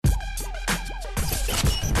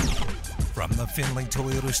the Finley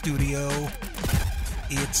Toyota studio,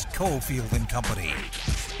 it's Cofield and Company.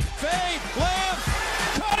 Fade, left,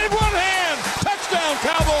 caught in one hand, touchdown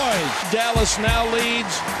Cowboys. Dallas now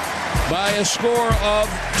leads by a score of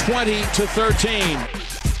 20-13.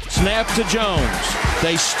 Snap to Jones.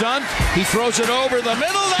 They stunt. He throws it over the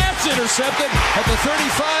middle. That's intercepted at the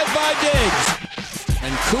 35 by Diggs.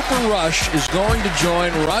 And Cooper Rush is going to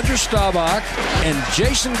join Roger Staubach and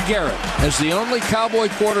Jason Garrett as the only Cowboy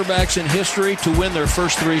quarterbacks in history to win their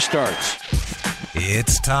first 3 starts.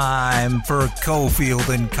 It's time for Cofield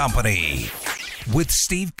and Company with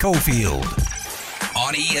Steve Cofield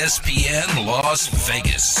on ESPN Las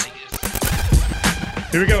Vegas.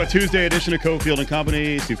 Here we go, a Tuesday edition of Cofield and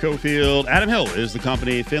Company. Steve Cofield. Adam Hill is the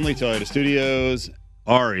company. Finley Toyota Studios.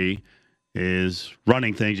 Ari is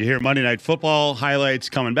running things. You hear Monday Night Football highlights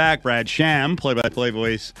coming back. Brad Sham, play-by-play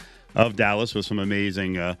voice of Dallas, with some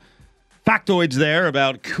amazing factoids there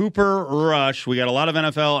about Cooper Rush. We got a lot of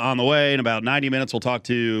NFL on the way. In about 90 minutes, we'll talk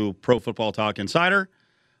to Pro Football Talk insider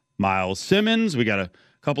Myles Simmons. We got a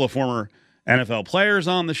couple of former NFL players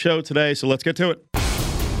on the show today, so let's get to it.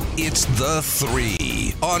 It's the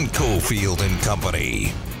 3 on Cofield and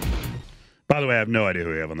Company. By the way, I have no idea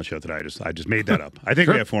who we have on the show today. I just made that up. I think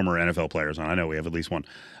Sure. we have former NFL players on. I know we have at least one.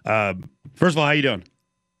 First of all, how you doing?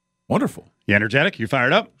 Wonderful. You energetic? You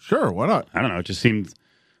fired up? Sure, why not? I don't know. It just seemed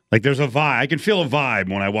like there's a vibe. I can feel a vibe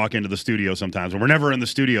when I walk into the studio sometimes. When we're never in the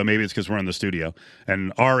studio, maybe it's because we're in the studio.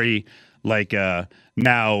 And Ari,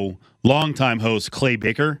 now longtime host Clay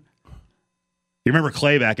Baker. You remember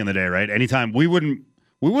Clay back in the day, right? Anytime we wouldn't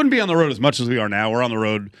be on the road as much as we are now. We're on the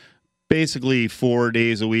road basically 4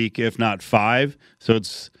 days a week, if not 5. So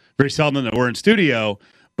it's very seldom that we're in studio.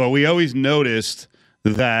 But we always noticed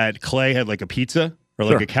that Clay had like a pizza or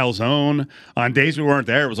like Sure. a calzone. On days we weren't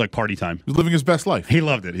there, it was like party time. He's living his best life. He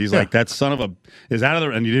loved it. He's like, that son of a is out of the,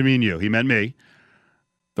 and he didn't mean you. He meant me.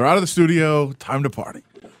 They're out of the studio. Time to party.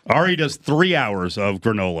 Ari does 3 hours of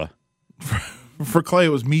granola. For Clay, it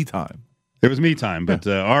was me time. It was me time, but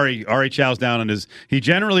Ari chows down on he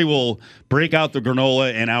generally will break out the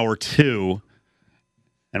granola in hour 2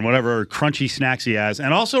 and whatever crunchy snacks he has,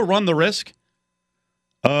 and also run the risk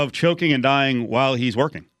of choking and dying while he's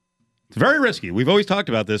working. It's very risky. We've always talked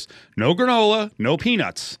about this. No granola, no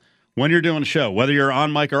peanuts when you're doing a show, whether you're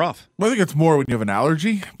on mic or off. Well, I think it's more when you have an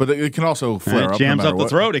allergy, but it can also flare It up. jams no matter up the what.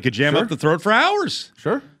 throat. It could jam Sure. up the throat for hours.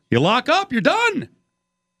 Sure. You lock up, you're done.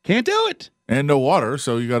 Can't do it. And no water,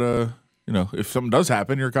 so you got to, if something does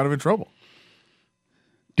happen, you're kind of in trouble.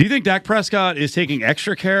 Do you think Dak Prescott is taking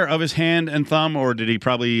extra care of his hand and thumb, or did he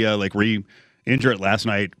probably re-injure it last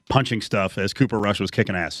night punching stuff as Cooper Rush was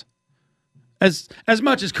kicking ass? As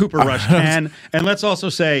much as Cooper Rush can, and let's also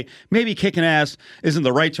say maybe kicking ass isn't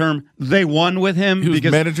the right term. They won with him He was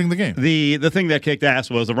because managing the game. The thing that kicked ass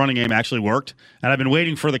was the running game actually worked, and I've been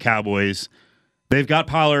waiting for the Cowboys. They've got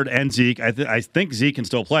Pollard and Zeke. I think Zeke can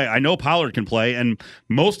still play. I know Pollard can play, and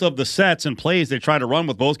most of the sets and plays they tried to run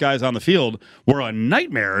with both guys on the field were a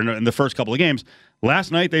nightmare in the first couple of games.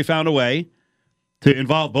 Last night they found a way to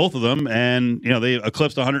involve both of them, and they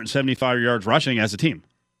eclipsed 175 yards rushing as a team.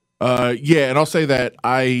 Yeah, and I'll say that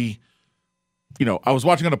I was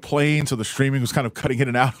watching on a plane, so the streaming was kind of cutting in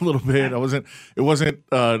and out a little bit. It wasn't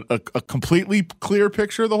a completely clear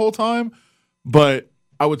picture the whole time, but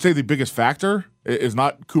I would say the biggest factor is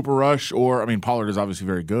not Cooper Rush Pollard is obviously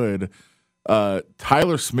very good.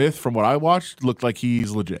 Tyler Smith, from what I watched, looked like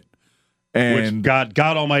he's legit. And Which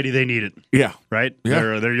God Almighty, they need it. Yeah, Right?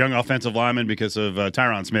 Yeah. They're young offensive linemen because of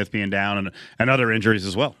Tyron Smith being down and other injuries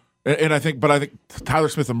as well. and I think Tyler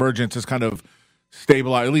Smith's emergence has kind of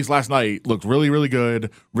stabilized. At least last night looked really, really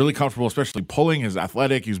good, really comfortable, especially pulling. He's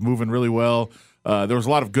athletic. He's moving really well. There was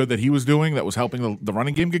a lot of good that he was doing that was helping the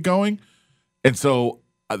running game get going. And so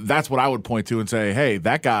that's what I would point to and say, hey,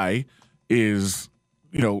 that guy is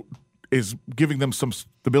giving them some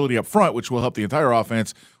stability up front, which will help the entire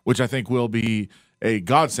offense, which I think will be a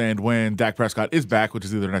godsend when Dak Prescott is back, which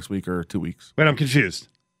is either next week or 2 weeks. Wait, I'm confused.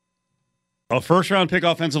 A first-round pick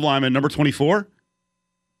offensive lineman, number 24?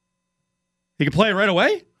 He can play right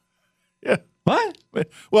away? Yeah. What?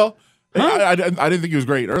 Well, Huh? I didn't think he was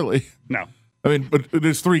great early. No. I mean, but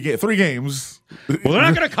there's three games. Well, they're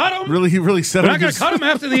not going to cut him. Really set They're him. not going to cut him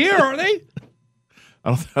after the year, are they?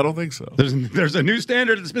 I don't think so. There's a new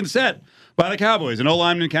standard that's been set by the Cowboys. An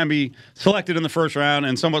O-lineman can be selected in the first round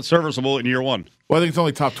and somewhat serviceable in year 1. Well, I think it's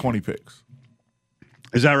only top 20 picks.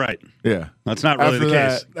 Is that right? Yeah. That's not really the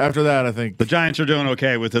case. After that, I think The Giants are doing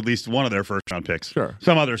okay with at least one of their first-round picks. Sure.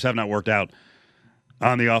 Some others have not worked out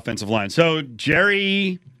on the offensive line. So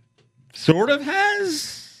Jerry sort of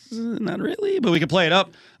has not really, but we can play it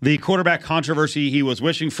up. The quarterback controversy he was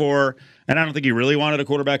wishing for, and I don't think he really wanted a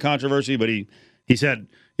quarterback controversy, but he said,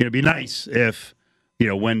 it'd be nice if,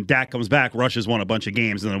 when Dak comes back, Rush has won a bunch of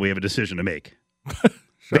games, and then we have a decision to make.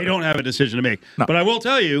 Sure. They don't have a decision to make. No. But I will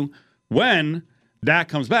tell you, when Dak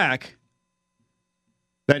comes back,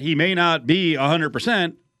 that he may not be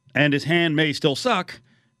 100%, and his hand may still suck,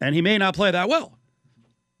 and he may not play that well.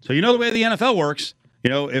 So the way the NFL works,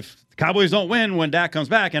 if the Cowboys don't win when Dak comes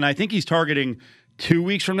back, and I think he's targeting 2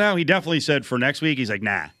 weeks from now, he definitely said for next week, he's like,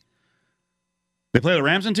 nah. They play the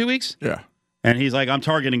Rams in 2 weeks? Yeah. And he's like, I'm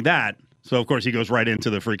targeting that. So, of course, he goes right into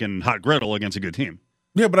the freaking hot griddle against a good team.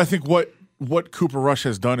 Yeah, but I think what Cooper Rush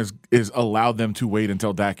has done is allowed them to wait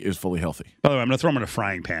until Dak is fully healthy. By the way, I'm going to throw him in a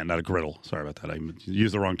frying pan, not a griddle. Sorry about that. I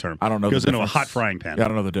used the wrong term. I don't know. He goes into a hot frying pan. Yeah, I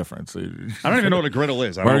don't know the difference. I don't even know what a griddle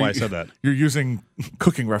is. I don't know why I said that. You're using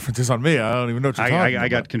cooking references on me. I don't even know what you're talking about. I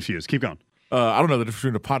got confused. Keep going. I don't know the difference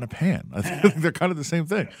between a pot and a pan. I think they're kind of the same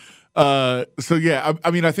thing. So, yeah,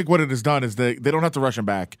 I think what it has done is they don't have to rush him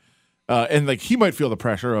back. And he might feel the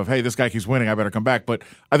pressure of, hey, this guy keeps winning, I better come back. But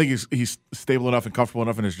I think he's stable enough and comfortable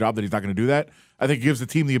enough in his job that he's not going to do that. I think it gives the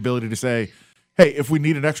team the ability to say, hey, if we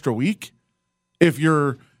need an extra week, if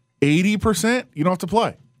you're 80%, you don't have to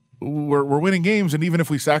play. We're winning games, and even if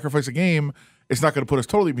we sacrifice a game, it's not going to put us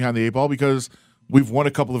totally behind the eight ball because we've won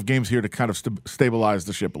a couple of games here to kind of stabilize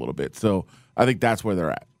the ship a little bit. So I think that's where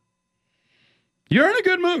they're at. You're in a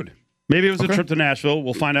good mood. Maybe it was a trip to Nashville.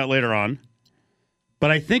 We'll find out later on. But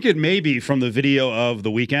I think it may be from the video of the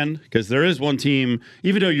weekend because there is one team,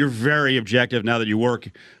 even though you're very objective now that you work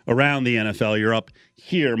around the NFL, you're up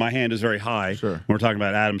here. My hand is very high. Sure. We're talking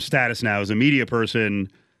about Adam's status now as a media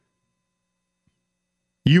person.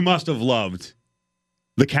 You must have loved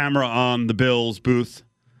the camera on the Bills booth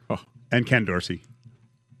and Ken Dorsey.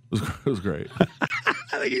 It was great.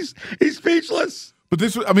 I think he's speechless. But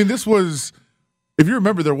this was, if you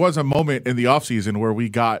remember, there was a moment in the offseason where we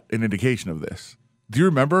got an indication of this. Do you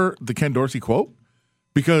remember the Ken Dorsey quote?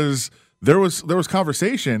 Because there was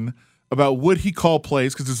conversation about would he call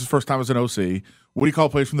plays, because this is his first time as an OC, would he call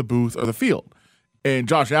plays from the booth or the field? And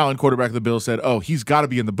Josh Allen, quarterback of the Bills, said, he's got to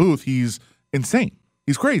be in the booth. He's insane.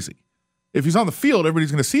 He's crazy. If he's on the field,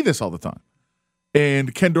 everybody's going to see this all the time.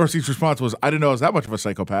 And Ken Dorsey's response was, I didn't know I was that much of a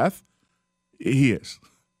psychopath. He is.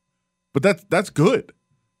 But that's good.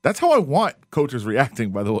 That's how I want coaches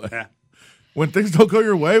reacting, by the way. Yeah. When things don't go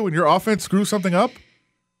your way, when your offense screws something up,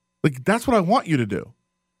 that's what I want you to do.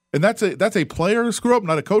 And that's a player screw up,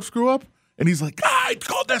 not a coach screw up. And he's like, I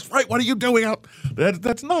called this right. What are you doing out?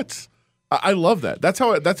 That's nuts. I love that. That's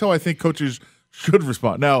how I think coaches should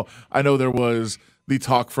respond. Now, I know there was the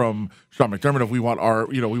talk from Sean McDermott of we want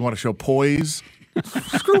to show poise.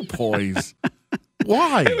 Screw poise.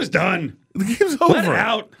 Why? It was done. The game's over. Let it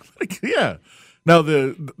out. Yeah. Now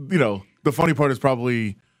the funny part is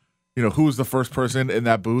probably, who was the first person in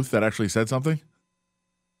that booth that actually said something?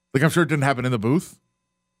 I'm sure it didn't happen in the booth.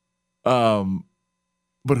 But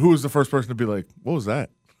who was the first person to be like, what was that?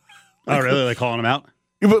 Oh, really? Like calling him out?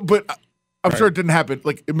 Yeah, but I'm sure it didn't happen.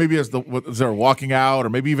 Maybe as they're walking out, or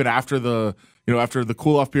maybe even after the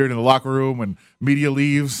cool off period in the locker room when media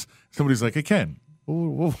leaves, somebody's like, hey, Ken,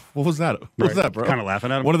 what was that? What was that, bro? Kind of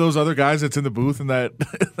laughing at him. One of those other guys that's in the booth in that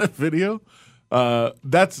video.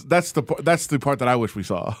 That's the part that I wish we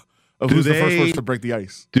saw. Who's the first person to break the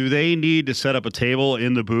ice? Do they need to set up a table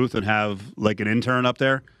in the booth and have an intern up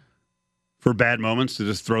there for bad moments to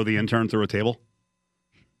just throw the intern through a table?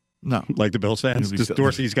 No, like the Bills fans. Just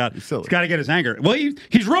Dorsey's got to get his anger. Well,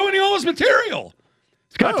 he's ruining all his material.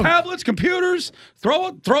 He's got tablets, computers. Throw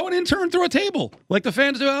an intern through a table like the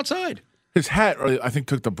fans do outside. His hat, I think,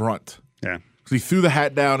 took the brunt. Yeah, because he threw the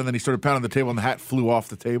hat down and then he started pounding the table, and the hat flew off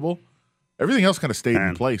the table. Everything else kind of stayed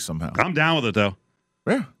in place somehow. I'm down with it though.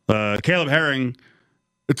 Yeah. Caleb Herring.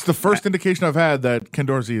 It's the first indication I've had that Ken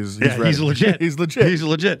Dorsey is ready. He's legit. He's legit. He's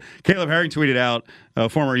legit. Caleb Herring tweeted out,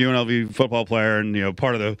 former UNLV football player and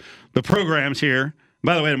part of the programs here.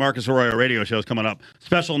 By the way, the Marcus Arroyo radio show is coming up.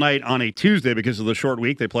 Special night on a Tuesday because of the short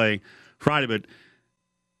week. They play Friday, but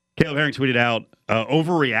Caleb Herring tweeted out,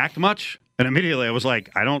 overreact much? And immediately I was like,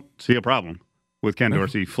 I don't see a problem with Ken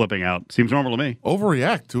Dorsey flipping out. Seems normal to me.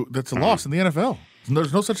 Overreact? That's a loss in the NFL.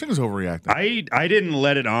 There's no such thing as overreacting. I didn't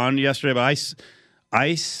let it on yesterday, but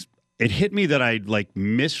it hit me that I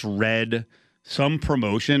misread some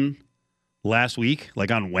promotion last week,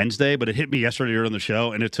 on Wednesday, but it hit me yesterday during the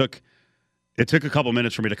show, and it took a couple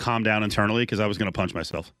minutes for me to calm down internally because I was going to punch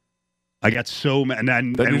myself. I got so mad,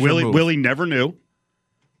 and Willie never knew.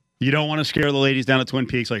 You don't want to scare the ladies down at Twin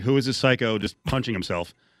Peaks. Who is this psycho just punching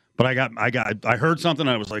himself? But I heard something,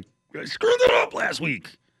 and I was like, I screwed it up last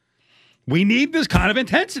week. We need this kind of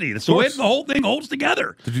intensity. That's the way the whole thing holds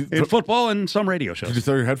together in football and some radio shows. Did you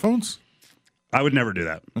throw your headphones? I would never do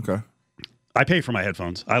that. Okay. I pay for my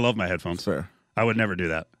headphones. I love my headphones. Fair. I would never do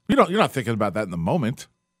that. You're not thinking about that in the moment.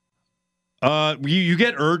 You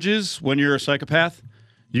get urges when you're a psychopath.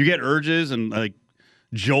 You get urges and like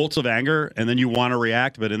jolts of anger, and then you want to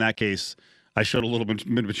react. But in that case, I showed a little bit of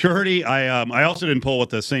maturity. I also didn't pull what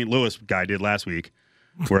the St. Louis guy did last week,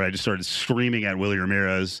 where I just started screaming at Willie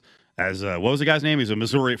Ramirez as what was the guy's name? He's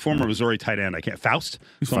a former Missouri tight end. Faust.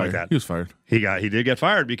 He's something fired. like that. He was fired. He did get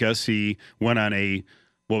fired because he went on a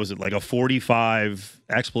 45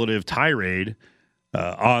 expletive tirade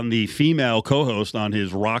on the female co-host on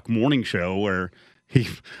his rock morning show, where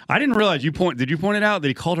I didn't realize did you point it out that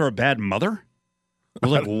he called her a bad mother? I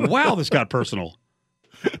was like, wow, this got personal.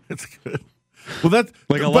 It's good. Well, that's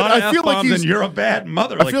like a lot of F-bombs and you're a bad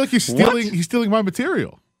mother. I feel like he's stealing. He's stealing my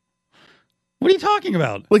material. What are you talking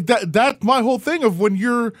about? Like that's my whole thing of when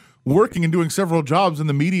you're working and doing several jobs in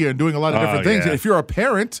the media and doing a lot of different things. Yeah. If you're a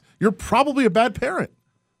parent, you're probably a bad parent.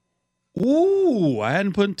 Ooh, I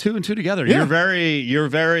hadn't put two and two together. Yeah. You're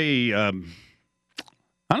very I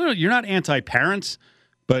don't know, you're not anti-parents,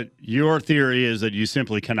 but your theory is that you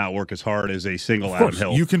simply cannot work as hard as a single Adam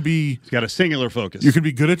Hill. You can be He's got a singular focus. You can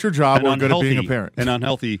be good at your job or good at being a parent. An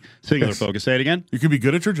unhealthy singular focus. Say it again. You can be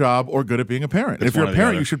good at your job or good at being a parent. If you're a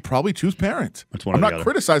parent, you should probably choose parent. I'm not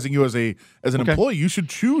criticizing you as an employee. You should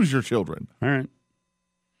choose your children. All right.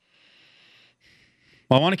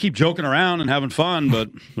 Well, I want to keep joking around and having fun, but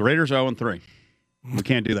the Raiders are 0-3. We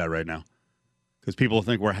can't do that right now because people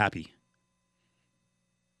think we're happy.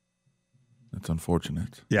 That's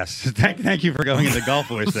unfortunate. Yes. Thank you for going into golf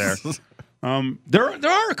voice there. There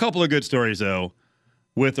are a couple of good stories, though,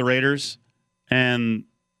 with the Raiders. And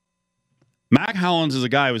Mac Hollins is a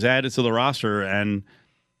guy who was added to the roster, and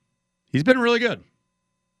he's been really good.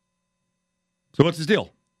 So what's his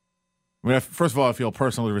deal? I mean, first of all, I feel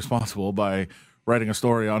personally responsible by writing a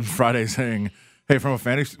story on Friday saying, hey, from a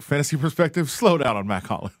fantasy perspective, slow down on Mac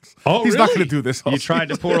Hollins. Oh, he's really? not going to do this. You tried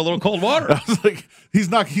to pour a little cold water. I was like, he's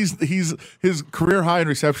not. He's his career high in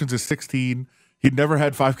receptions is 16. He'd never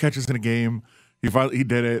had 5 catches in a game. He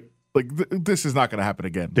did it. Like this is not going to happen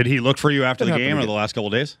again. Did he look for you after the game or the last couple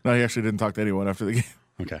of days? No, he actually didn't talk to anyone after the game.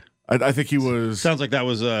 Okay. I think he was. Sounds like that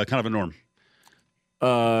was kind of a norm.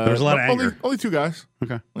 There was a lot of anger. Only 2 guys.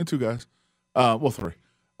 Okay. Only 2 guys. Well, 3.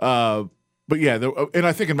 But yeah, and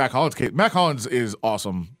I think in Mac Hollins' case, Mac Hollins is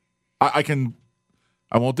awesome. I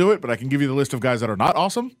won't do it, but I can give you the list of guys that are not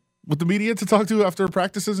awesome with the media to talk to after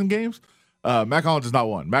practices and games. Mac Hollins is not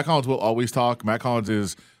one. Mac Hollins will always talk. Mac Hollins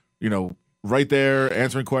is, right there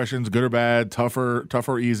answering questions, good or bad, tough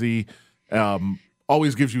or easy.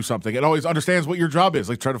 Always gives you something and always understands what your job is.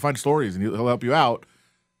 Like try to find stories and he'll help you out.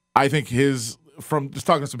 I think from just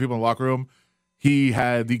talking to some people in the locker room, he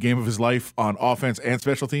had the game of his life on offense and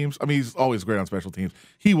special teams. I mean, he's always great on special teams.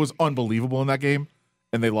 He was unbelievable in that game,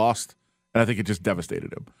 and they lost, and I think it just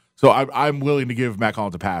devastated him. So I'm willing to give Mac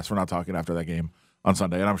Hollins a pass for not talking after that game on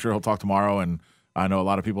Sunday, and I'm sure he'll talk tomorrow, and I know a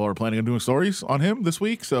lot of people are planning on doing stories on him this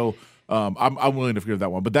week, so I'm willing to forgive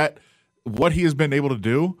that one. But what he has been able to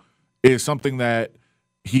do is something that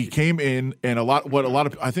he came in, and I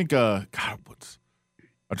think, I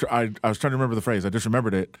was trying to remember the phrase. I just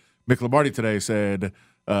remembered it. Mick Lombardi today said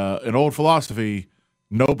an old philosophy,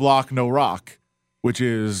 no block, no rock, which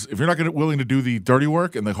is if you're not willing to do the dirty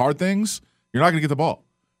work and the hard things, you're not going to get the ball.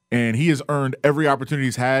 And he has earned every opportunity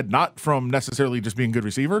he's had, not from necessarily just being a good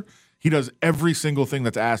receiver. He does every single thing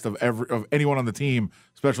that's asked of anyone on the team,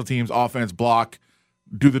 special teams, offense, block,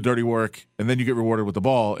 do the dirty work, and then you get rewarded with the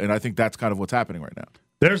ball. And I think that's kind of what's happening right now.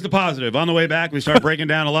 There's the positive. On the way back, we start breaking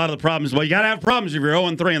down a lot of the problems. Well, you got to have problems if you're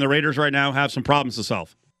 0-3, and the Raiders right now have some problems to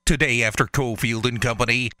solve. Today after Cofield and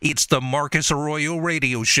Company, it's the Marcus Arroyo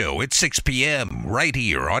Radio Show at 6 p.m. right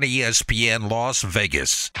here on ESPN Las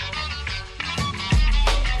Vegas.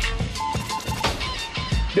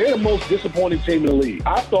 They're the most disappointing team in the league.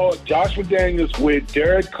 I thought Josh McDaniels with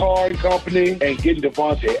Derek Carr and company and getting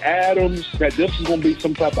Devontae Adams, that this is going to be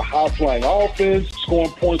some type of high-flying offense, scoring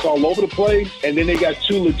points all over the place, and then they got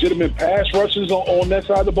 2 legitimate pass rushers on that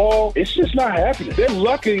side of the ball. It's just not happening. They're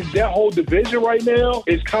lucky that whole division right now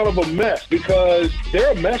is kind of a mess because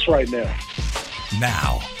they're a mess right now.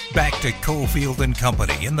 Now, back to Cofield and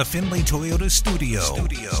Company in the Findlay Toyota studio.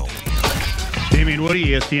 Damian Woody,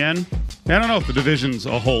 ESPN. I don't know if the division's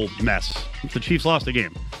a whole mess. The Chiefs lost a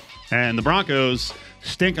game. And the Broncos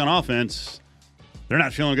stink on offense. They're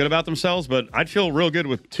not feeling good about themselves, but I'd feel real good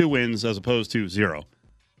with 2 wins as opposed to 0.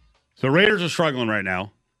 So Raiders are struggling right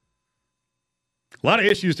now. A lot of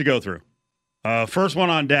issues to go through. First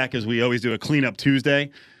one on deck, as we always do a cleanup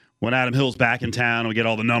Tuesday. when Adam Hill's back in town and we get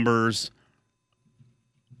all the numbers.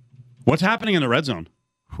 What's happening in the red zone?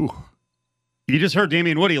 Whew. You just heard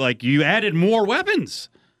Damian Woody, like, you added more weapons.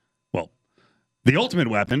 Well, the ultimate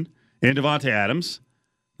weapon in Davante Adams.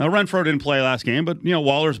 Now, Renfro didn't play last game, but,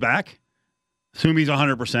 Waller's back. Assume he's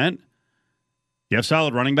 100%. You have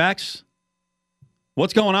solid running backs.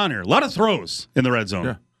 What's going on here? A lot of throws in the red zone.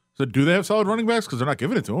 Yeah. So do they have solid running backs? Because they're not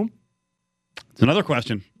giving it to them. It's another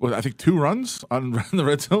question. Well, I think 2 runs on the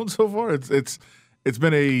red zone so far. It's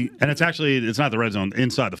been a, and it's not the red zone,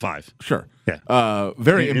 inside the 5. Sure. Yeah.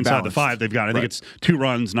 Very imbalanced. Inside the 5 they've got. I think it's 2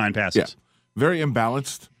 runs, 9 passes. Yeah. Very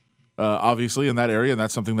imbalanced, obviously, in that area, and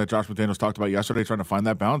that's something that Josh McDaniels talked about yesterday, trying to find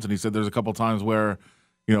that balance. And he said there's a couple times where,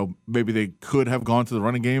 maybe they could have gone to the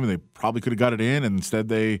running game and they probably could have got it in, and instead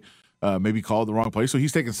they maybe called the wrong play. So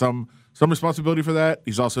he's taking some responsibility for that.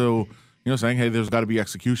 He's also, saying, hey, there's got to be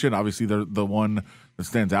execution. Obviously, the one that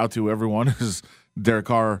stands out to everyone is Derek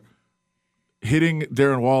Carr hitting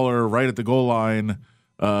Darren Waller right at the goal line.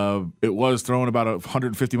 It was thrown about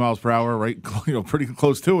 150 miles per hour, right? Pretty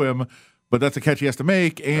close to him, but that's a catch he has to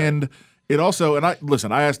make. And it also, I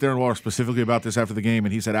asked Darren Waller specifically about this after the game,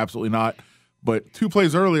 and he said absolutely not. But 2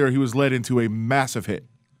 plays earlier, he was led into a massive hit.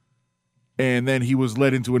 And then he was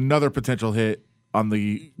led into another potential hit on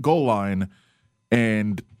the goal line.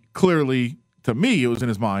 And clearly, to me, it was in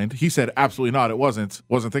his mind. He said absolutely not. It wasn't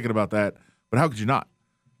thinking about that. But how could you not?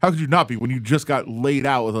 How could you not be when you just got laid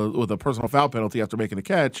out with a personal foul penalty after making a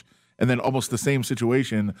catch, and then almost the same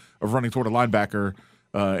situation of running toward a linebacker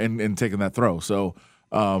and taking that throw? So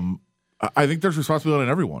I think there's responsibility on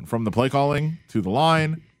everyone, from the play calling to the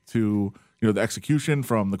line to the execution,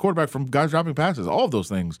 from the quarterback, from guys dropping passes. All of those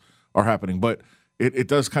things are happening, but it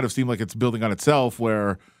does kind of seem like it's building on itself,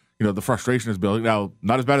 where the frustration is building. Now,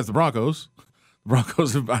 not as bad as the Broncos. The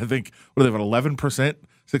Broncos have, I think, what do they have, an 11%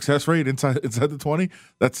 success rate inside the 20.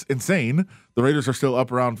 That's insane. The Raiders are still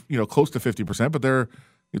up around close to 50%, but they're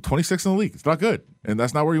 26th in the league. It's not good, and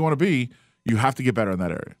that's not where you want to be. You have to get better in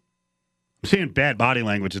that area. I'm seeing bad body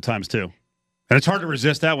language at times too, and it's hard to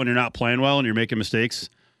resist that when you're not playing well and you're making mistakes.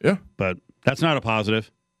 Yeah, but that's not a positive.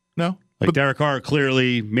 No, like Derek Carr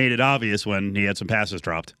clearly made it obvious when he had some passes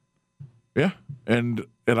dropped. Yeah, and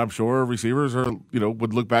I'm sure receivers are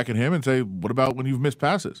would look back at him and say, "What about when you've missed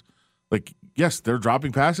passes?" Like, yes, they're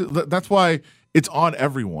dropping passes. That's why it's on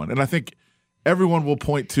everyone. And I think everyone will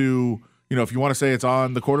point to, if you want to say it's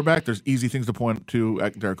on the quarterback, there's easy things to point to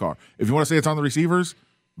at Derek Carr. If you want to say it's on the receivers,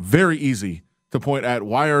 very easy to point at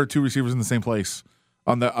why are 2 receivers in the same place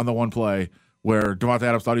on the one play where Davante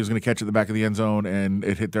Adams thought he was going to catch it at the back of the end zone and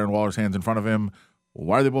it hit Darren Waller's hands in front of him.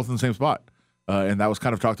 Why are they both in the same spot? And that was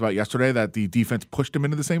kind of talked about yesterday, that the defense pushed him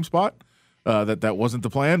into the same spot. That wasn't the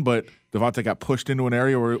plan, but Davante got pushed into an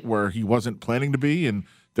area where he wasn't planning to be, and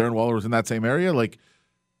Darren Waller was in that same area.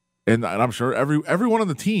 And I'm sure everyone on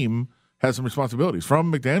the team has some responsibilities,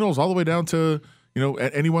 from McDaniels all the way down to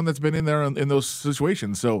anyone that's been in there in those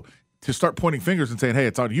situations. So to start pointing fingers and saying, "Hey,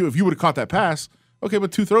 it's on you," if you would have caught that pass, okay,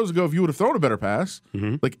 but 2 throws ago, if you would have thrown a better pass,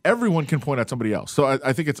 everyone can point at somebody else. So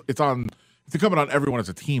I think it's incumbent on everyone as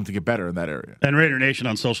a team to get better in that area. And Raider Nation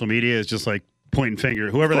on social media is just like pointing finger,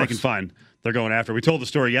 whoever they can find. They're going after. We told the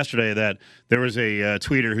story yesterday that there was a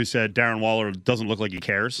tweeter who said Darren Waller doesn't look like he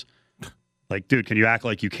cares. Like, dude, can you act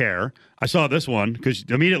like you care? I saw this one because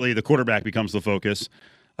immediately the quarterback becomes the focus.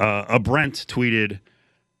 A Brent tweeted,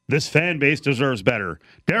 "This fan base deserves better.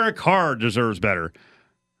 Derek Carr deserves better."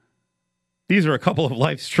 These are a couple of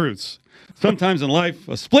life's truths. Sometimes in life,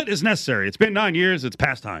 a split is necessary. It's been 9 years. It's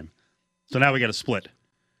past time. So now we got a split.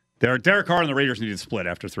 Derek Carr and the Raiders need to split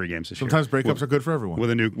after 3 games this year. Sometimes breakups are good for everyone.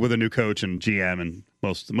 With a new coach and GM and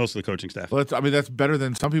most of the coaching staff. Well, that's better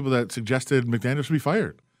than some people that suggested McDaniels should be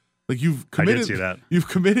fired. Like, you've committed. I did see that. You've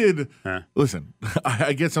committed. Listen,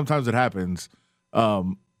 I get sometimes it happens.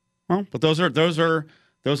 Well, but those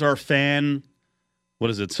are fan,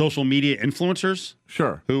 what is it? Social media influencers.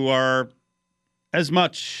 Sure. Who are as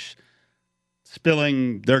much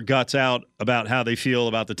spilling their guts out about how they feel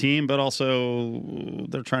about the team, but also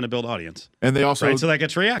they're trying to build audience. And they also, right? So that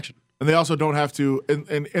gets reaction. And they also don't have to,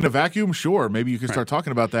 in a vacuum, sure, maybe you can start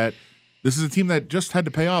talking about that. This is a team that just had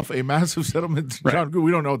to pay off a massive settlement. John Gruden,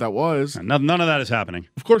 we don't know what that was. None of that is happening.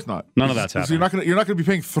 Of course not. None of that's happening. So you're not going to be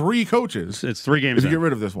paying 3 coaches. It's 3 games if you in. get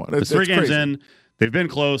rid of this one. It's 3 games in. They've been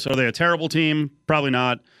close. Are they a terrible team? Probably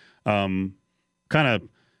not.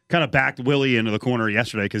 Kind of backed Willie into the corner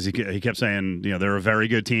yesterday because he kept saying, they're a very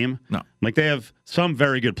good team. No. Like, they have some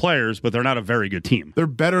very good players, but they're not a very good team. They're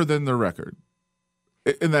better than their record.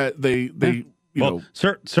 In that they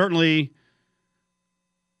certainly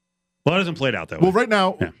Well, it hasn't played out that way. Well,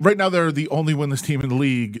 right now they're the only winless team in the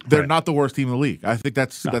league. They're not the worst team in the league. I think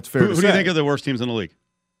that's fair to say. Who do you think are the worst teams in the league?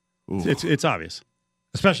 It's obvious,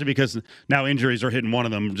 especially because now injuries are hitting one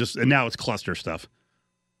of them. And now it's cluster stuff.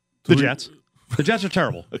 The Jets. The Jets are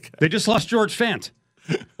terrible. Okay. They just lost George Fant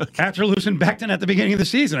after losing Becton at the beginning of the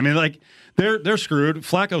season. I mean, like they're screwed.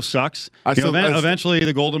 Flacco sucks. Eventually,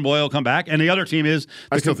 the Golden Boy will come back, and the other team is.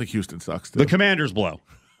 I still think Houston sucks. Too. The Commanders blow.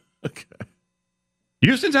 Okay.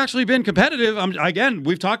 Houston's actually been competitive. Again,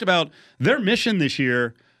 we've talked about their mission this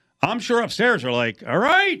year. I'm sure upstairs are like, all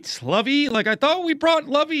right, Lovey. Like I thought we brought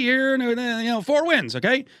Lovey here, and 4 wins.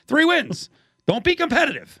 Okay, 3 wins. Don't be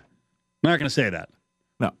competitive. I'm not going to say that.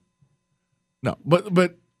 No,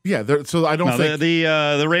 but yeah. So I don't think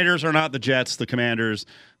the Raiders are not the Jets, the Commanders,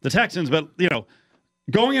 the Texans. But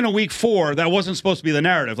going into week 4, that wasn't supposed to be the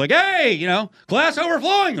narrative. Like, hey, glass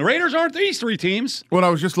overflowing. The Raiders aren't these 3 teams. What I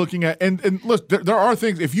was just looking at, and look, there are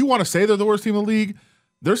things. If you want to say they're the worst team in the league,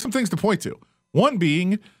 there's some things to point to. One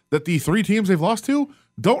being that the 3 teams they've lost to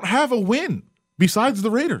don't have a win besides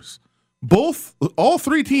the Raiders. All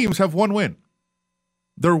 3 teams have 1 win.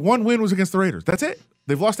 Their 1 win was against the Raiders. That's it.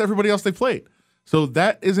 They've lost to everybody else they played. So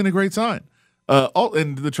that isn't a great sign.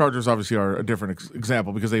 And the Chargers obviously are a different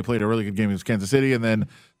example because they played a really good game against Kansas City, and then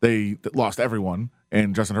they lost everyone,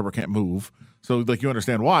 and Justin Herbert can't move. So, you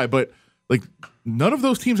understand why. But, none of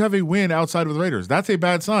those teams have a win outside of the Raiders. That's a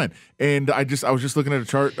bad sign. And I was just looking at a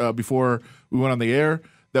chart before we went on the air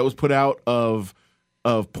that was put out of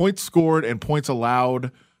points scored and points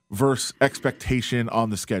allowed versus expectation on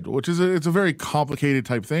the schedule, which is it's a very complicated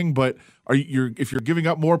type thing. But if you're giving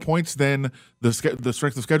up more points than the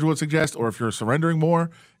strength of schedule would suggest, or if you're surrendering more,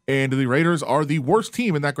 and the Raiders are the worst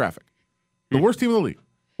team in that graphic, the worst team in the league,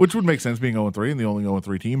 which would make sense being 0-3 and the only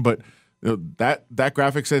 0-3 team. But that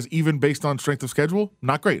graphic says even based on strength of schedule,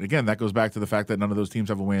 not great. Again, that goes back to the fact that none of those teams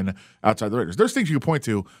have a win outside the Raiders. There's things you can point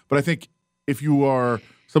to, but I think if you are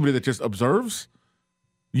somebody that just observes,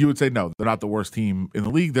 you would say, no, they're not the worst team in the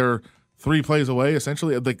league. They're 3 plays away,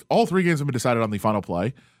 essentially. All 3 games have been decided on the final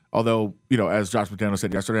play. Although, as Josh McDaniels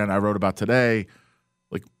said yesterday and I wrote about today,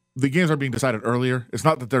 the games are being decided earlier. It's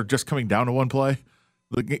not that they're just coming down to 1 play.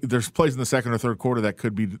 There's plays in the second or third quarter that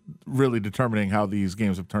could be really determining how these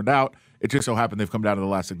games have turned out. It just so happened they've come down to the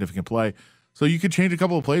last significant play. So you could change a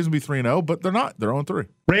couple of plays and be 3-0, but they're not. They're 0-3.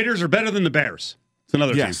 Raiders are better than the Bears. It's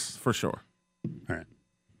another team. Yes, for sure. All right.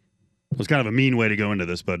 It was kind of a mean way to go into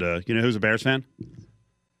this, but who's a Bears fan?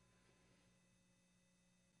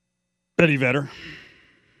 Eddie Vedder.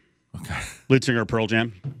 Okay. Lead singer of Pearl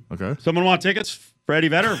Jam. Okay. Someone want tickets for Eddie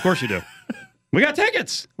Vedder? Of course you do. We got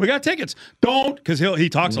tickets. Don't, because he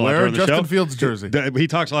talks a lot during the show. Wear Justin Fields' jersey. He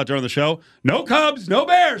talks a lot during the show. No Cubs, no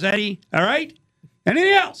Bears, Eddie. All right?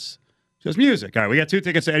 Anything else? Just music. All right, we got 2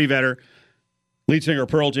 tickets to Eddie Vedder, lead singer of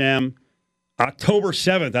Pearl Jam. October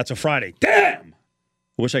 7th, that's a Friday. Damn!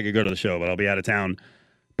 I wish I could go to the show, but I'll be out of town.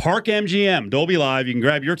 Park MGM, Dolby Live. You can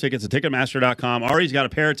grab your tickets at Ticketmaster.com. Ari's got a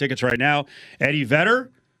pair of tickets right now. Eddie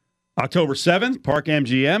Vedder, October 7th, Park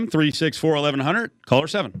MGM, 364-1100, caller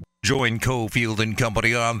 7. Join Cofield and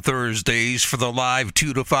Company on Thursdays for the live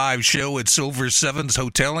 2 to 5 show at Silver Sevens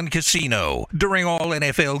Hotel and Casino. During all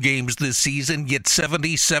NFL games this season, get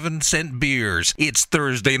 77-cent beers. It's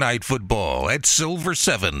Thursday Night Football at Silver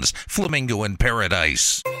Sevens, Flamingo in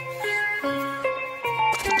Paradise.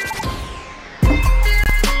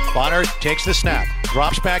 Bonner takes the snap,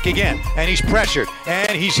 drops back again, and he's pressured,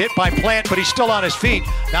 and he's hit by Plant, but he's still on his feet.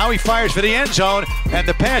 Now he fires for the end zone, and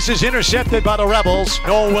the pass is intercepted by the Rebels.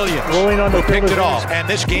 Noel Williams, who picked it off, and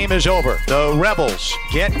this game is over. The Rebels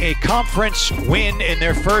get a conference win in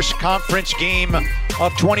their first conference game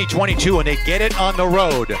of 2022, and they get it on the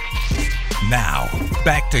road. Now,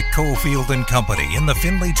 back to Cofield and Company in the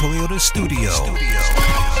Findlay Toyota studio.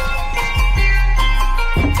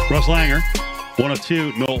 Russ Langer, one of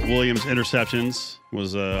 2 Noel Williams interceptions,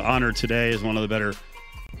 was honored today as one of the better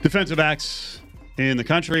defensive backs in the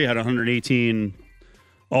country. Had 118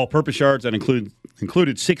 all-purpose yards. That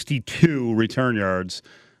included 62 return yards.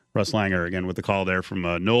 Russ Langer, again, with the call there from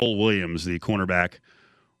Noel Williams, the cornerback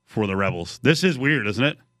for the Rebels. This is weird, isn't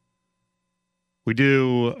it? We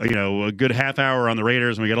do, a good half hour on the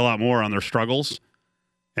Raiders, and we get a lot more on their struggles.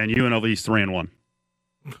 And UNLV's 3-1.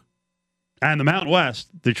 And the Mountain West,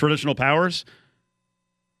 the traditional powers,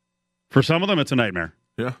 for some of them, it's a nightmare.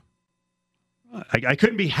 Yeah. I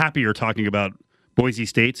couldn't be happier talking about Boise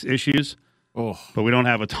State's issues, but we don't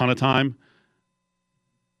have a ton of time.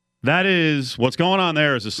 That is, what's going on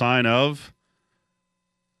there is a sign of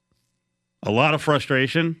a lot of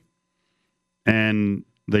frustration, and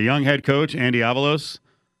the young head coach, Andy Avalos,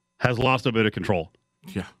 has lost a bit of control.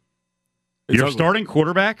 Yeah. Your starting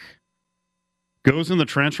quarterback goes in the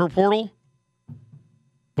transfer portal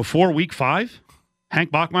before week 5.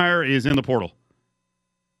 Hank Bachmeier is in the portal.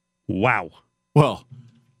 Wow. Well,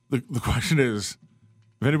 the question is,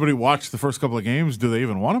 if anybody watched the first couple of games, do they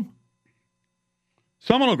even want him?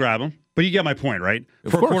 Someone will grab him, but you get my point, right?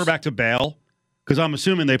 For a quarterback to bail, because I'm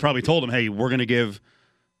assuming they probably told him, hey, we're going to give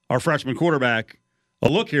our freshman quarterback a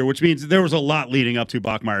look here, which means there was a lot leading up to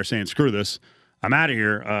Bachmeier saying, screw this, I'm out of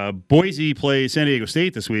here. Boise plays San Diego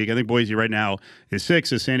State this week. I think Boise right now is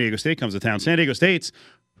 6 as San Diego State comes to town. San Diego State's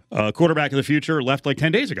quarterback of the future left like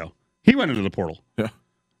 10 days ago. He went into the portal. Yeah.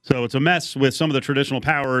 So it's a mess with some of the traditional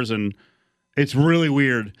powers, and it's really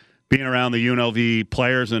weird being around the UNLV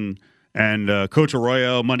players and Coach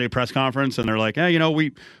Arroyo Monday press conference, and they're like, hey,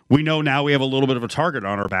 we know now we have a little bit of a target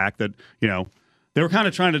on our back that, they were kind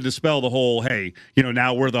of trying to dispel the whole, hey,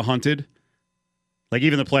 now we're the hunted. Like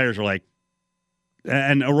even the players were like,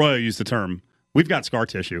 and Arroyo used the term, we've got scar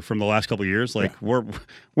tissue from the last couple of years. Like we're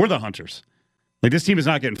the hunters. Like this team is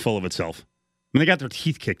not getting full of itself. I mean, they got their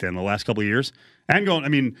teeth kicked in the last couple of years, and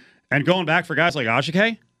going back for guys like Ashike.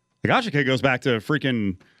 Like Ashike goes back to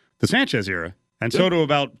freaking the Sanchez era, and so do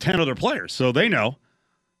about 10 other players. So they know,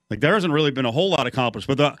 like there hasn't really been a whole lot accomplished.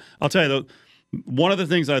 But I'll tell you, one of the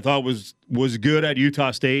things I thought was good at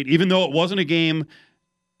Utah State, even though it wasn't a game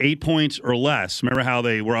 8 points or less. Remember how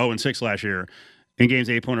they were 0-6 last year in games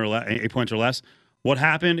 8 points or less. What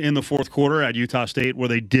happened in the fourth quarter at Utah State, where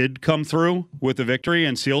they did come through with the victory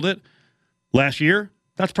and sealed it last year?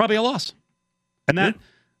 That's probably a loss, and that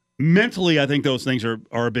mentally, I think those things are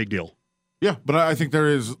a big deal. Yeah, but I think there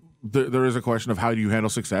is a question of how do you handle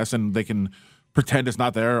success, and they can pretend it's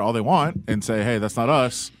not there all they want and say, hey, that's not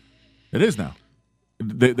us. It is now.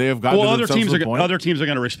 They have gotten other teams are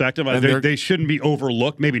going to respect them. They shouldn't be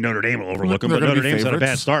overlooked. Maybe Notre Dame will overlook them, but Notre Dame's had a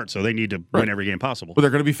bad start, so they need to win every game possible. But they're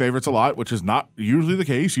going to be favorites a lot, which is not usually the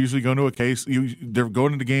case. Usually they're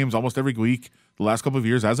going into games almost every week the last couple of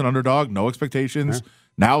years as an underdog, no expectations. Yeah.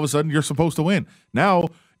 Now all of a sudden you're supposed to win. Now,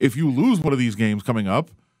 if you lose one of these games coming up,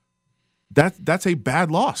 that's a bad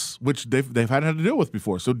loss, which they've had to deal with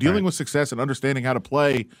before. So dealing with success and understanding how to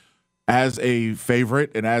play as a favorite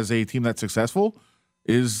and as a team that's successful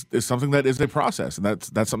is something that is a process, and that's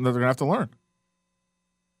something that they're going to have to learn.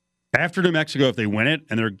 After New Mexico, if they win it,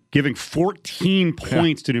 and they're giving 14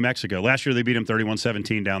 points to New Mexico. Last year they beat them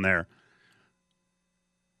 31-17 down there.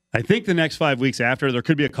 I think the next 5 weeks after, there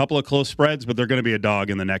could be a couple of close spreads, but they're going to be a dog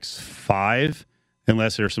in the next 5,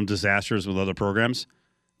 unless there's some disasters with other programs.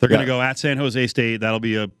 They're going to go at San Jose State. That'll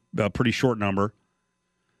be a pretty short number.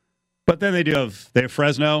 But then they have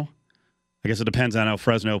Fresno. I guess it depends on how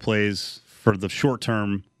Fresno plays for the short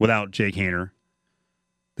term without Jake Haener.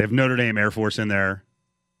 They have Notre Dame Air Force in there.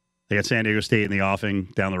 They got San Diego State in the offing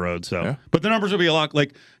down the road. So, But the numbers will be a lot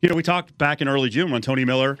like, we talked back in early June when Tony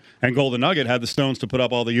Miller and Golden Nugget had the stones to put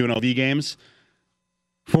up all the UNLV games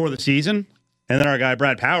for the season. And then our guy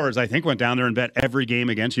Brad Powers, I think, went down there and bet every game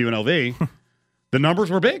against UNLV. The numbers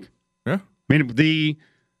were big. Yeah. I mean, the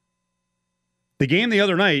game the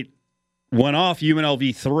other night went off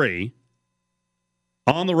UNLV 3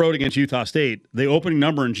 on the road against Utah State. The opening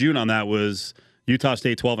number in June on that was Utah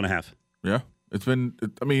State 12.5. Yeah. And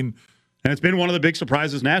it's been one of the big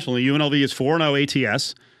surprises nationally. UNLV is 4-0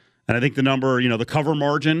 ATS, and I think the number, the cover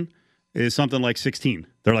margin is something like 16.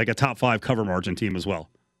 They're like a top 5 cover margin team as well.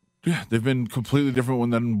 Yeah, they've been completely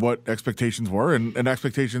different than what expectations were, and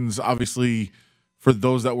expectations obviously for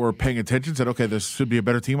those that were paying attention said, okay, this should be a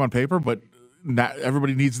better team on paper, but not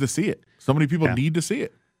everybody needs to see it. So many people need to see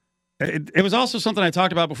it. It was also something I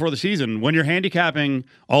talked about before the season. When you're handicapping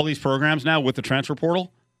all these programs now with the transfer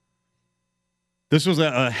portal, this was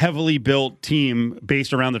a heavily built team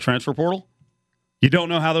based around the transfer portal. You don't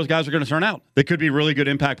know how those guys are going to turn out. They could be really good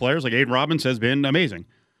impact players, like Aiden Robbins has been amazing.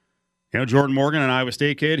 Jordan Morgan, an Iowa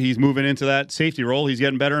State kid, he's moving into that safety role. He's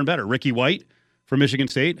getting better and better. Ricky White from Michigan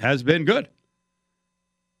State has been good.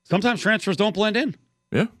 Sometimes transfers don't blend in.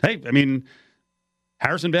 Yeah. Hey, I mean,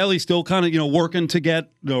 Harrison Bailey's still kind of, working to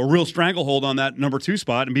get a real stranglehold on that number 2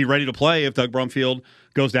 spot and be ready to play if Doug Brumfield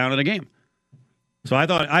goes down in a game. So I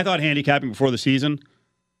thought handicapping before the season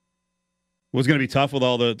was going to be tough with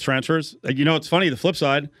all the transfers. It's funny, the flip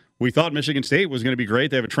side, we thought Michigan State was going to be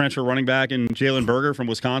great. They have a transfer running back in Jalen Berger from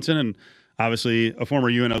Wisconsin, and obviously a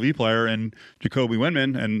former UNLV player in Jacoby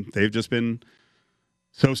Windman, and they've just been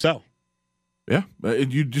so. Yeah,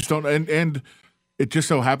 you just don't, and it just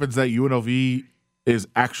so happens that UNLV is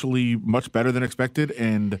actually much better than expected,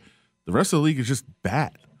 and the rest of the league is just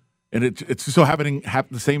bad. And it's just so happening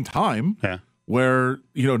at the same time. Yeah. Where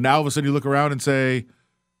now all of a sudden you look around and say,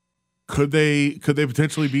 could they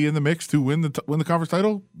potentially be in the mix to win the conference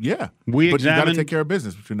title? Yeah, but you got to take care of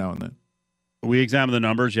business between now and then. we examined the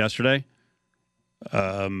numbers yesterday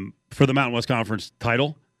for the Mountain West Conference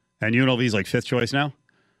title, and UNLV is like 5th choice now.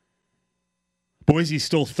 Boise's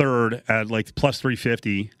still 3rd at like plus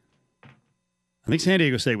 350. I think San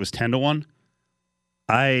Diego State was 10-1.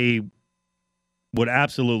 I would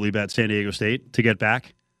absolutely bet San Diego State to get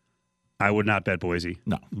back. I would not bet Boise.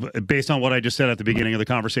 No. Based on what I just said at the beginning of the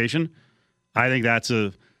conversation, I think that's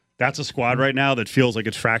a squad right now that feels like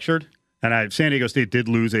it's fractured. And San Diego State did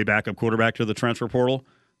lose a backup quarterback to the transfer portal,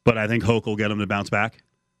 but I think Hoke will get them to bounce back.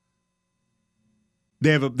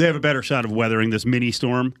 They have a better shot of weathering this mini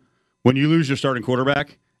storm. When you lose your starting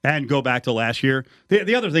quarterback and go back to last year,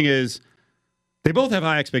 the other thing is they both have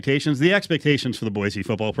high expectations. The expectations for the Boise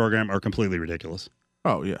football program are completely ridiculous.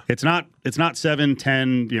 Oh, yeah. It's not 7,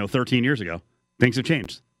 10, 13 years ago. Things have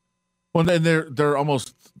changed. Well, and they're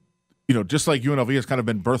almost, just like UNLV has kind of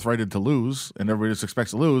been birthrighted to lose, and everybody just expects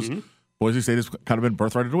to lose, Boise State has kind of been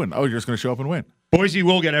birthrighted to win. Oh, you're just going to show up and win. Boise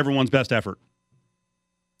will get everyone's best effort.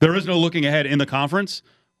 There is no looking ahead in the conference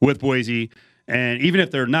with Boise, and even if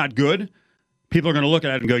they're not good, people are going to look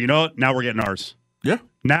at it and go, you know what, now we're getting ours. Yeah.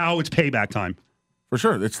 Now it's payback time. For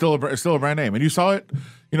sure. It's still a brand name. And you saw it,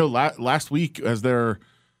 last week as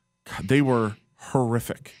they were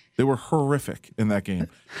horrific. They were horrific in that game.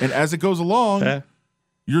 And as it goes along,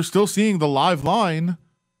 you're still seeing the live line.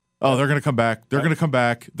 Oh, they're going to come back. They're going to come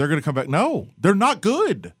back. They're going to come back. No, they're not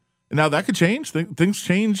good. And now that could change. Things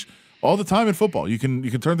change all the time in football. You can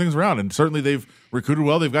turn things around. And certainly they've recruited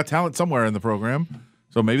well. They've got talent somewhere in the program.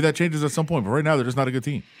 So maybe that changes at some point. But right now, they're just not a good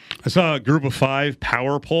team. I saw a group of 5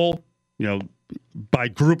 power poll, by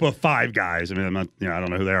group of 5 guys. I mean, I'm not, I don't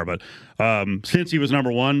know who they are, but since he was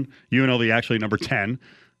number 1, UNLV actually number 10.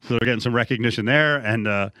 So they're getting some recognition there. And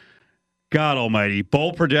God almighty,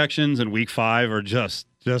 bowl projections in week 5 are just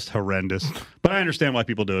horrendous. But I understand why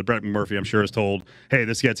people do it. Brett McMurphy, I'm sure, is told, hey,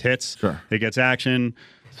 this gets hits. Sure. It gets action.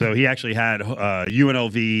 So he actually had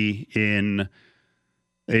UNLV in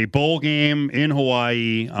a bowl game in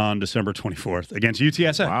Hawaii on December 24th against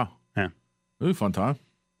UTSA. Wow. Yeah. It'll be a fun time.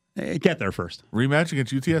 Hey, get there first. Rematch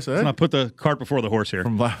against UTSA? Let's not put the cart before the horse here.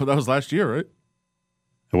 That was last year, right?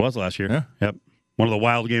 It was last year. Yeah. Yep. One of the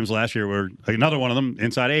wild games last year where another one of them,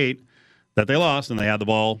 inside 8, that they lost, and they had the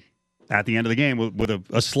ball at the end of the game with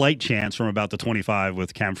a slight chance from about the 25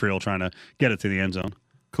 with Cam Friel trying to get it to the end zone.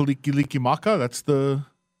 Kalikimaka,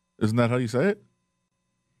 isn't that how you say it?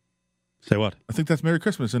 Say what? I think that's Merry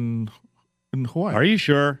Christmas in Hawaii. Are you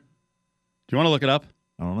sure? Do you want to look it up?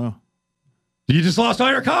 I don't know. You just lost all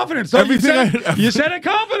your confidence. You said it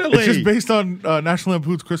confidently. It's just based on National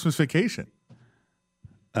Lampoon's Christmas Vacation.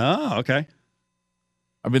 Oh, okay.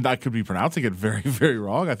 I mean, I could be pronouncing it very, very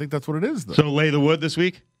wrong. I think that's what it is, though. So lay the wood this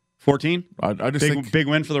week? 14? I just think big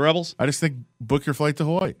win for the Rebels? I just think book your flight to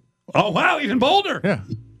Hawaii. Oh, wow, even bolder. Yeah.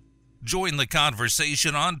 Join the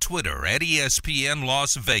conversation on Twitter at ESPN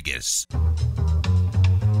Las Vegas.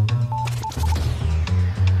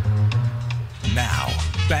 Now,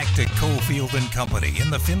 back to Cofield and Company in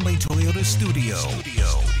the Findlay Toyota studio.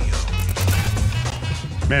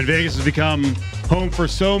 Man, Vegas has become home for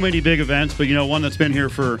so many big events, but one that's been here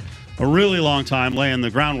for a really long time, laying the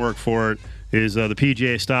groundwork for it, is the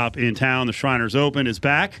PGA stop in town. The Shriners Open is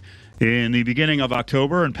back in the beginning of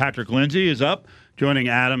October, and Patrick Lindsay is up, joining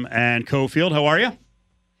Adam and Cofield. How are you?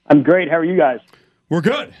 I'm great. How are you guys? We're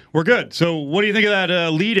good. We're good. So what do you think of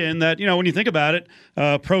that lead-in that, when you think about it,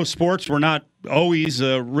 pro sports were not always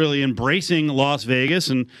really embracing Las Vegas,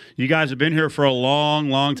 and you guys have been here for a long,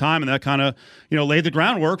 long time, and that kind of, laid the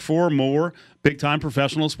groundwork for more big-time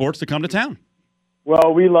professional sports to come to town.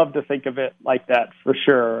 Well, we love to think of it like that, for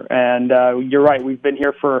sure. And you're right. We've been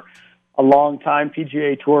here for a long time.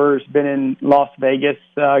 PGA Tour's been in Las Vegas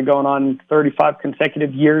going on 35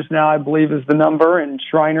 consecutive years now, I believe is the number. And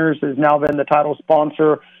Shriners has now been the title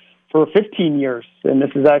sponsor for 15 years. And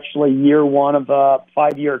this is actually year 1 of a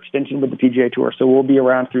 5-year extension with the PGA Tour. So we'll be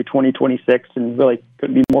around through 2026 and really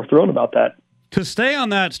couldn't be more thrilled about that. To stay on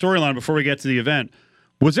that storyline before we get to the event,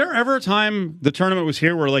 was there ever a time the tournament was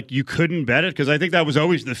here where you couldn't bet it? Because I think that was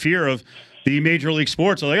always the fear of the major league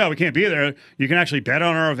sports. So we can't be there. You can actually bet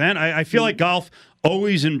on our event. I feel like golf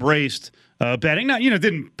always embraced betting. Not,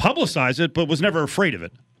 didn't publicize it, but was never afraid of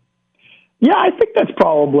it. Yeah, I think that's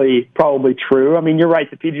probably true. I mean, you're right.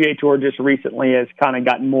 The PGA Tour just recently has kind of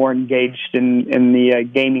gotten more engaged in the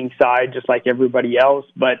gaming side, just like everybody else.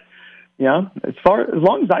 But as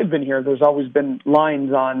long as I've been here, there's always been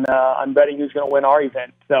lines on betting who's going to win our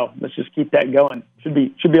event. So let's just keep that going. Should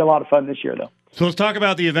be a lot of fun this year, though. So let's talk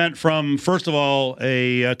about the event from, first of all,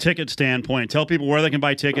 a ticket standpoint. Tell people where they can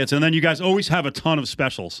buy tickets, and then you guys always have a ton of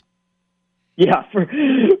specials. Yeah, for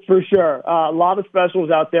sure. A lot of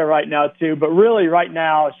specials out there right now, too. But really, right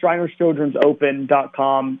now,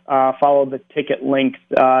 ShrinersChildren'sOpen.com. Follow the ticket links,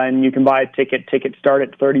 and you can buy a ticket. Tickets start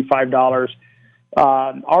at $35.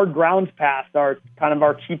 Our grounds pass, our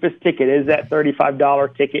cheapest ticket, is that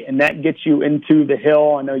 $35 ticket, and that gets you into the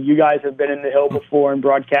Hill. I know you guys have been in the Hill before and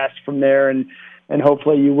broadcast from there, and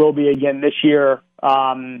hopefully you will be again this year.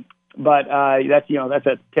 But that's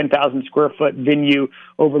a 10,000 square foot venue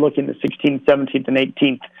overlooking the 16th, 17th, and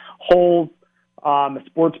 18th holes. A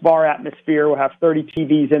sports bar atmosphere. We'll have 30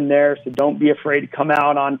 TVs in there, so don't be afraid to come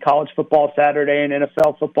out on college football Saturday and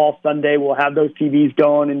NFL football Sunday. We'll have those TVs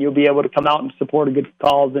going, and you'll be able to come out and support a good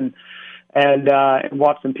cause and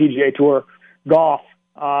watch some PGA Tour golf.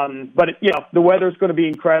 But the weather's going to be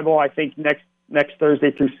incredible. I think next Thursday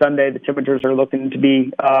through Sunday, the temperatures are looking to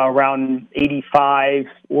be around 85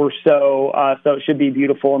 or so. So it should be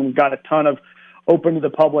beautiful, and we've got a ton of open to the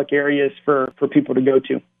public areas for people to go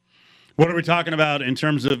to. What are we talking about in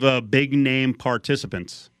terms of big name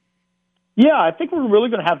participants? Yeah, I think we're really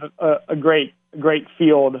going to have a great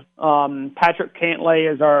field. Patrick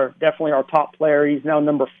Cantlay is definitely our top player. He's now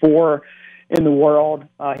number 4 in the world.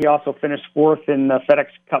 He also finished 4th in the FedEx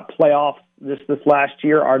Cup playoffs this last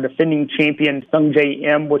year. Our defending champion, Sungjae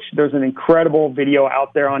Im, which there's an incredible video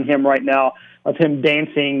out there on him right now of him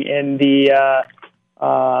dancing in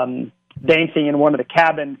one of the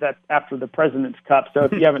cabins after the President's Cup. So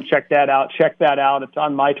if you haven't checked that out, check that out. It's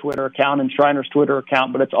on my Twitter account and Shriner's Twitter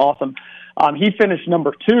account, but it's awesome. He finished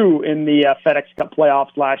number 2 in the FedEx Cup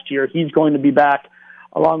playoffs last year. He's going to be back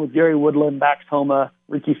along with Gary Woodland, Max Homa,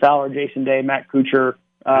 Ricky Fowler, Jason Day, Matt Kuchar,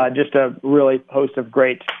 just a really host of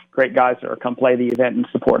great guys that are come play the event and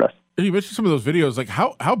support us. You mentioned some of those videos. Like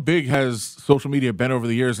how big has social media been over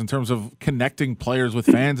the years in terms of connecting players with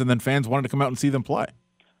fans and then fans wanting to come out and see them play?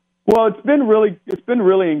 Well, it's been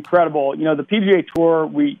really incredible. The PGA Tour,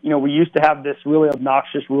 we used to have this really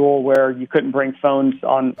obnoxious rule where you couldn't bring phones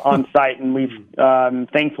on site, and we've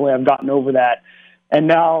thankfully have gotten over that. And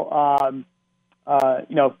now,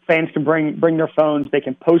 fans can bring their phones. They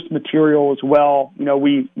can post material as well.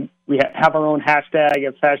 We have our own hashtag.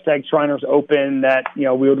 It's hashtag Shriners Open that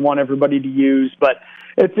we would want everybody to use, but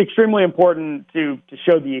it's extremely important to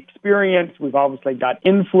show the experience. We've obviously got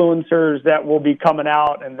influencers that will be coming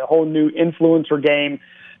out, and the whole new influencer game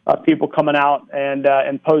of people coming out and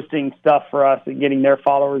posting stuff for us and getting their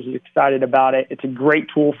followers excited about it. It's a great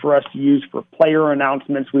tool for us to use for player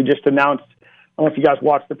announcements. We just announced, I don't know if you guys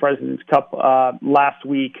watched the President's Cup last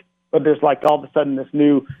week, but there's all of a sudden this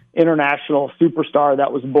new international superstar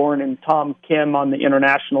that was born in Tom Kim on the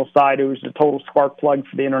international side, who was a total spark plug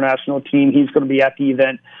for the international team. He's going to be at the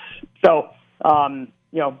event. So,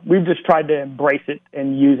 we've just tried to embrace it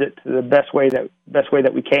and use it to the best way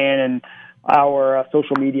that we can, and our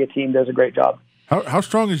social media team does a great job. How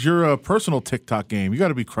strong is your personal TikTok game? You got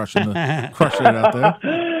to be crushing it out there.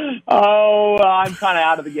 Oh, I'm kind of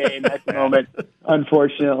out of the game at the moment.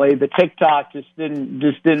 Unfortunately, the TikTok just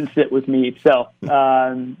didn't sit with me. So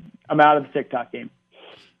I'm out of the TikTok game.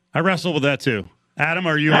 I wrestle with that too. Adam,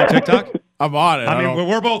 are you on TikTok? I'm on it. I mean,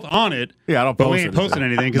 we're both on it. Yeah, I don't. But we ain't posting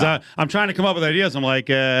anything because I'm trying to come up with ideas. I'm like,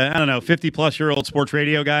 50-plus-year-old sports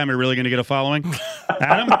radio guy. Am I really going to get a following?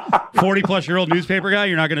 Adam, 40-plus-year-old newspaper guy.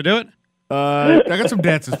 You're not going to do it. I got some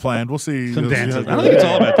dances planned. We'll see. Some dances. I don't think it's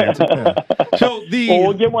all about dancing. Yeah. So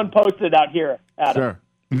we'll get one posted out here, Adam. Sure.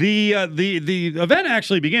 The event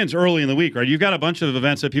actually begins early in the week, right? You've got a bunch of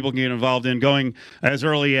events that people can get involved in going as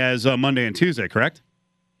early as Monday and Tuesday, correct?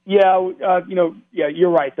 Yeah, you're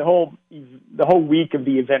right. The whole week of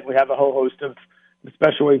the event, we have a whole host of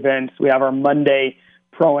special events. We have our Monday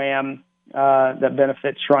Pro-Am that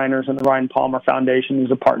benefits Shriners and the Ryan Palmer Foundation,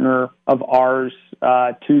 who's a partner of ours.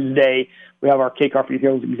 Tuesday, we have our Cape Coffee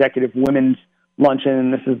Hills Executive Women's Luncheon,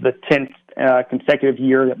 and this is the 10th consecutive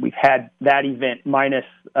year that we've had that event, minus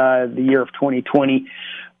the year of 2020.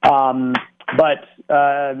 But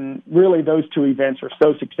really, those two events are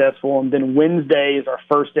so successful. And then Wednesday is our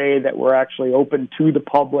first day that we're actually open to the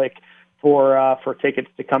public for tickets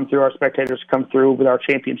to come through, our spectators to come through with our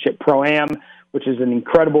Championship Pro-Am, which is an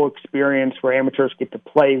incredible experience where amateurs get to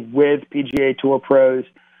play with PGA Tour pros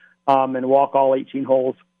and walk all 18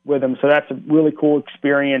 holes with them. So that's a really cool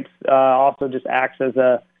experience. Also just acts as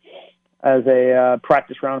a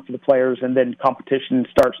practice round for the players, and then competition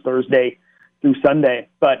starts Thursday through Sunday.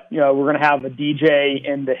 But, we're going to have a DJ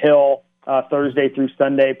in the Hill Thursday through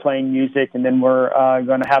Sunday playing music, and then we're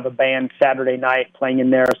going to have a band Saturday night playing in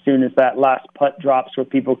there as soon as that last putt drops, where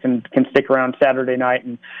people can stick around Saturday night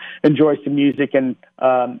and enjoy some music and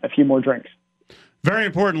a few more drinks. Very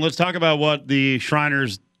important. Let's talk about what the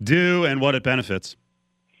Shriners do and what it benefits.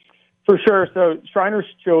 For sure. So Shriners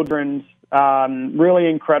Children's, really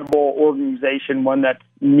incredible organization, one that's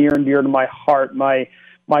near and dear to my heart. My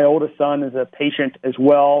oldest son is a patient as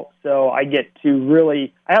well, so I get to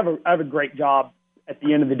really I have a great job at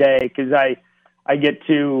the end of the day because I get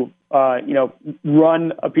to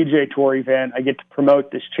run a PGA Tour event. I get to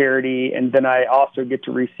promote this charity, and then I also get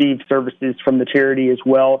to receive services from the charity as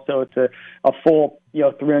well. So it's a full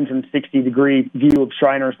 360-degree view of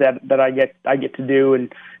Shriners that I get to do,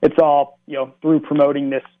 and it's all through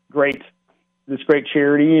promoting this great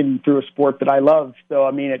charity and through a sport that I love. So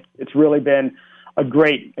I mean it's really been a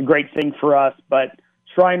great thing for us. But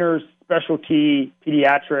Shriners Specialty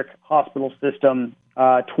Pediatric Hospital System,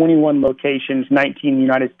 21 locations, 19 in the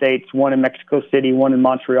United States, one in Mexico City, one in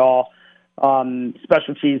Montreal.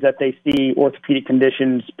 Specialties that they see: orthopedic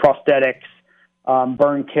conditions, prosthetics,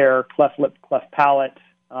 burn care, cleft lip, cleft palate,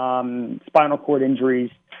 spinal cord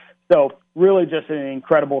injuries. So really just an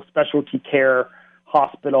incredible specialty care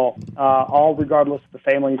hospital, all regardless of the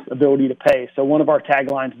family's ability to pay. So one of our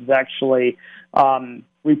taglines is actually,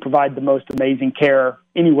 we provide the most amazing care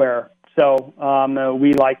anywhere. So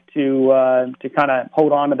we like to kind of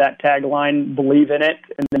hold on to that tagline, believe in it,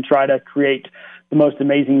 and then try to create the most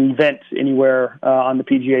amazing event anywhere on the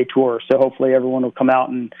PGA Tour. So hopefully everyone will come out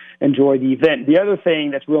and enjoy the event. The other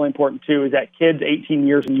thing that's really important, too, is that kids 18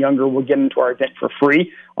 years and younger will get into our event for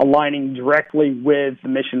free, aligning directly with the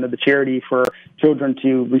mission of the charity for children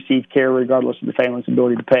to receive care regardless of the family's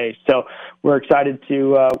ability to pay. So we're excited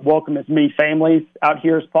to welcome as many families out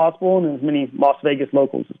here as possible and as many Las Vegas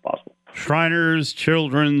locals as possible.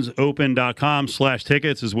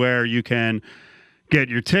 ShrinersChildren'sOpen.com/tickets is where you can get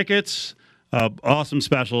your tickets. Awesome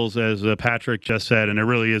specials, as Patrick just said, and it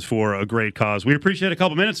really is for a great cause. We appreciate a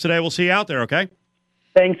couple minutes today. We'll see you out there, okay?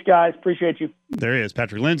 Thanks, guys. Appreciate you. There he is,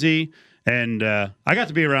 Patrick Lindsay. And I got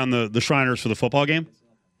to be around the Shriners for the football game,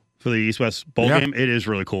 for the East-West Bowl game. It is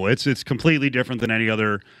really cool. It's completely different than any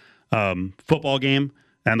other football game.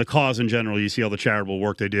 And the cause in general, you see all the charitable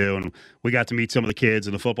work they do. And we got to meet some of the kids,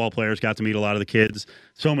 and the football players got to meet a lot of the kids.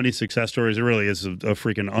 So many success stories. It really is a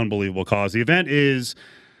freaking unbelievable cause. The event is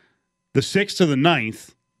the 6th to the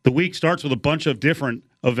 9th. The week starts with a bunch of different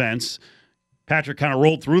events. Patrick kind of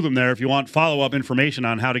rolled through them there. If you want follow-up information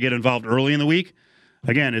on how to get involved early in the week,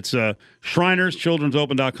 again, it's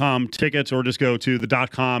ShrinersChildren'sOpen.com tickets, or just go to the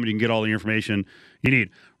 .com and you can get all the information you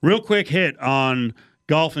need. Real quick hit on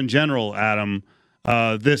golf in general, Adam.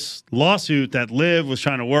 This lawsuit that LIV was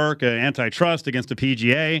trying to work, antitrust against the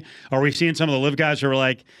PGA. Are we seeing some of the LIV guys who are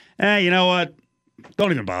like, you know what?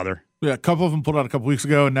 Don't even bother. Yeah, a couple of them pulled out a couple weeks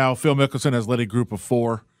ago, and now Phil Mickelson has led a group of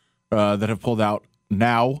 4 that have pulled out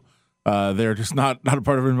now. They're just not a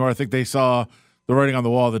part of it anymore. I think they saw the writing on the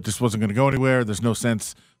wall that just wasn't going to go anywhere. There's no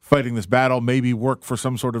sense fighting this battle. Maybe work for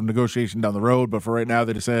some sort of negotiation down the road, but for right now,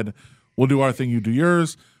 they just said, we'll do our thing, you do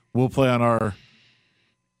yours. We'll play on our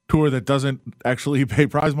tour that doesn't actually pay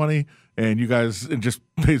prize money, and you guys it just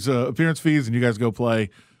pays appearance fees, and you guys go play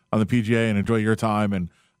on the PGA and enjoy your time. And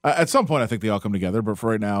at some point, I think they all come together, but for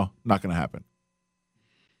right now, not going to happen.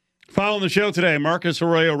 Following the show today, Marcus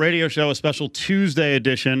Arroyo Radio Show, a special Tuesday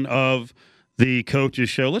edition of the Coaches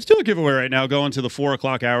Show. Let's do a giveaway right now, going to the 4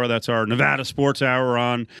 o'clock hour. That's our Nevada Sports Hour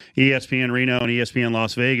on ESPN Reno and ESPN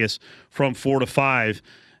Las Vegas from 4 to 5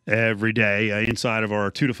 every day inside of our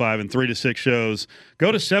 2 to 5 and 3 to 6 shows.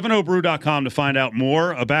 Go to 70brew.com to find out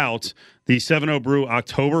more about the 70 Brew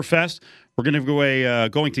Oktoberfest. We're going to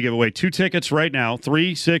give away 2 tickets right now,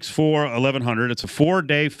 3, 6, 4, 1100. It's a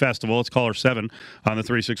 4-day festival. It's caller 7 on the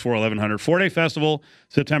 3, 6, 4, 1100. 4-day festival,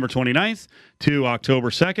 September 29th to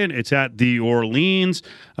October 2nd. It's at the Orleans.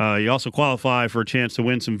 You also qualify for a chance to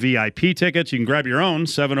win some VIP tickets. You can grab your own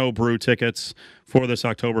 70 Brew tickets for this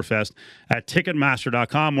Oktoberfest at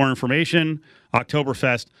Ticketmaster.com. More information,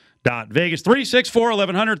 Oktoberfest.Vegas. 3, 6, 4,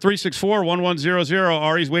 1100, 3, 6, 4, 1100.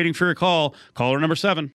 Ari's waiting for your call. Caller number 7.